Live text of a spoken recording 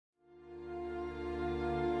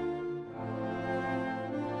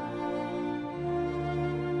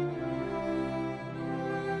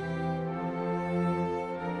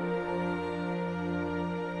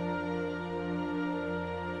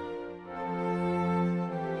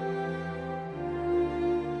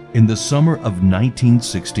In the summer of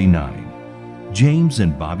 1969, James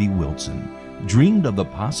and Bobby Wilson dreamed of the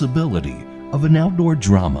possibility of an outdoor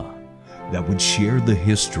drama that would share the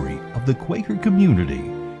history of the Quaker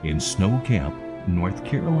community in Snow Camp, North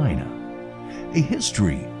Carolina, a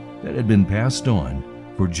history that had been passed on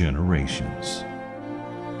for generations.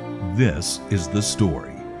 This is the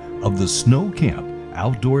story of the Snow Camp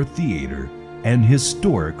Outdoor Theater and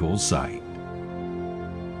Historical Site.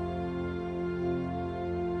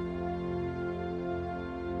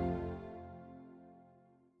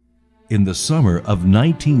 In the summer of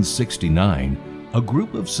 1969, a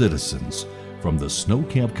group of citizens from the Snow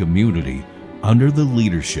Camp community, under the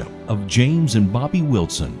leadership of James and Bobby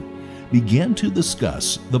Wilson, began to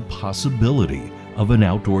discuss the possibility of an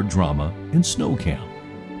outdoor drama in Snow Camp.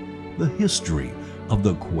 The history of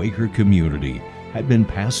the Quaker community had been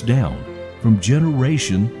passed down from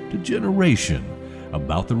generation to generation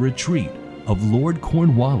about the retreat of Lord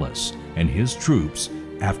Cornwallis and his troops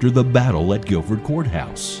after the battle at Guilford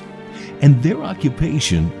Courthouse, and their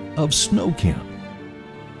occupation of Snow Camp.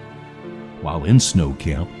 While in Snow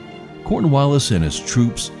Camp, Cornwallis and his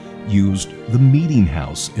troops used the meeting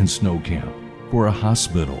house in Snow Camp for a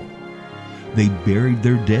hospital. They buried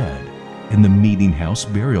their dead in the meeting house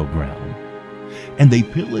burial ground, and they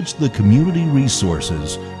pillaged the community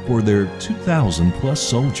resources for their 2,000 plus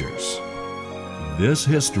soldiers. This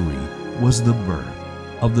history was the birth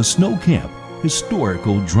of the Snow Camp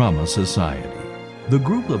Historical Drama Society. The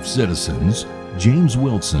group of citizens, James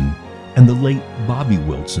Wilson and the late Bobby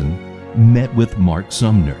Wilson, met with Mark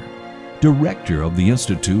Sumner, director of the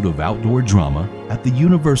Institute of Outdoor Drama at the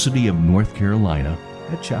University of North Carolina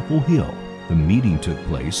at Chapel Hill. The meeting took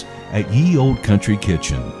place at Ye Old Country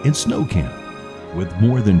Kitchen in Snow Camp, with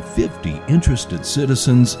more than 50 interested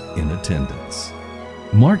citizens in attendance.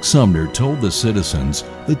 Mark Sumner told the citizens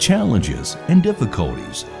the challenges and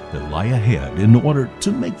difficulties that lie ahead in order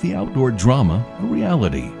to make the outdoor drama a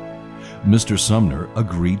reality. Mr. Sumner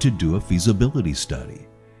agreed to do a feasibility study,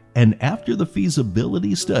 and after the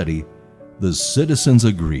feasibility study, the citizens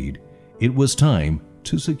agreed it was time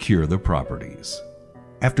to secure the properties.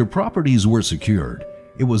 After properties were secured,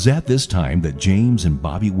 it was at this time that James and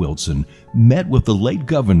Bobby Wilson met with the late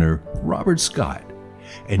Governor Robert Scott,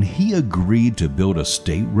 and he agreed to build a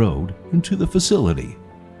state road into the facility,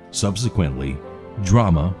 subsequently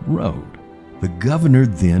Drama Road. The governor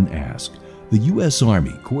then asked the U.S.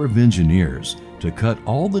 Army Corps of Engineers to cut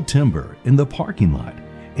all the timber in the parking lot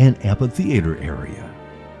and amphitheater area.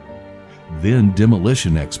 Then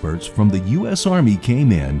demolition experts from the U.S. Army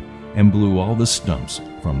came in and blew all the stumps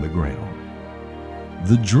from the ground.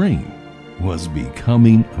 The dream was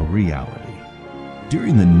becoming a reality.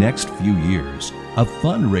 During the next few years, a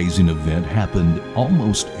fundraising event happened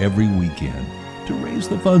almost every weekend to raise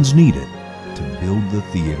the funds needed to build the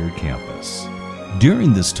theater campus.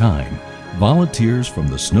 During this time, volunteers from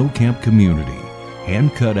the Snow Camp community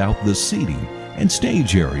hand cut out the seating and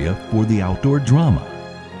stage area for the outdoor drama.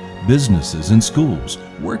 Businesses and schools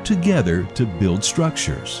worked together to build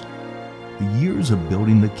structures. The years of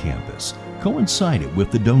building the campus coincided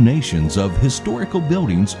with the donations of historical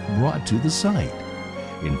buildings brought to the site.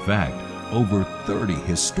 In fact, over 30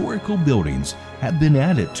 historical buildings have been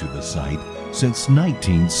added to the site since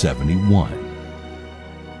 1971.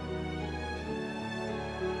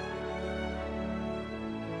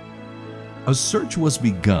 A search was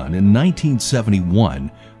begun in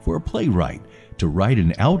 1971 for a playwright to write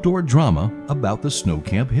an outdoor drama about the Snow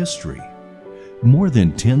Camp history. More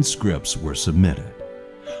than 10 scripts were submitted.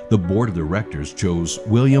 The board of directors chose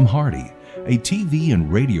William Hardy, a TV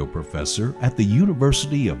and radio professor at the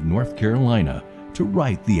University of North Carolina, to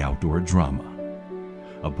write the outdoor drama.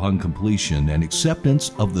 Upon completion and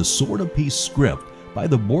acceptance of the Sword of Peace script by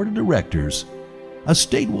the board of directors, a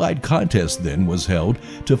statewide contest then was held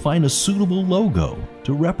to find a suitable logo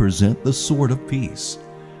to represent the Sword of Peace.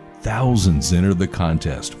 Thousands entered the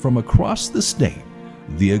contest from across the state.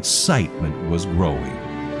 The excitement was growing.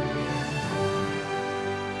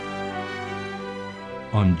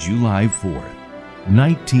 On July 4th,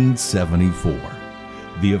 1974,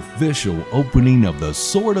 the official opening of the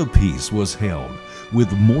Sword of Peace was held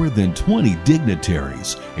with more than 20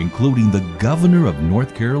 dignitaries, including the Governor of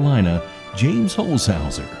North Carolina, James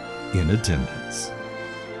Holshouser, in attendance.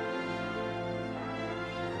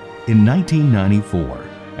 In 1994,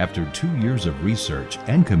 after 2 years of research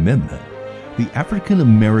and commitment, the African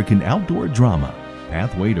American outdoor drama,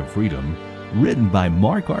 Pathway to Freedom, written by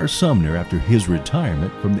Mark R. Sumner after his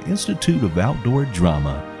retirement from the Institute of Outdoor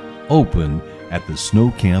Drama, opened at the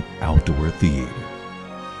Snow Camp Outdoor Theater.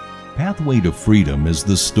 Pathway to Freedom is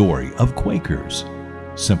the story of Quakers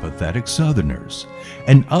sympathetic Southerners,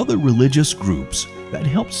 and other religious groups that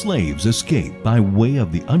helped slaves escape by way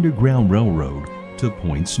of the Underground Railroad to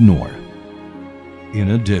points north.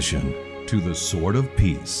 In addition to the Sword of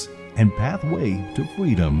Peace and Pathway to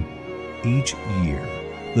Freedom, each year,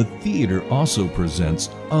 the theater also presents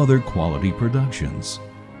other quality productions.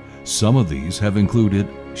 Some of these have included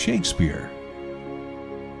Shakespeare,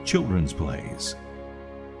 children's plays,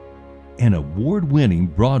 and award-winning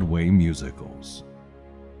Broadway musicals.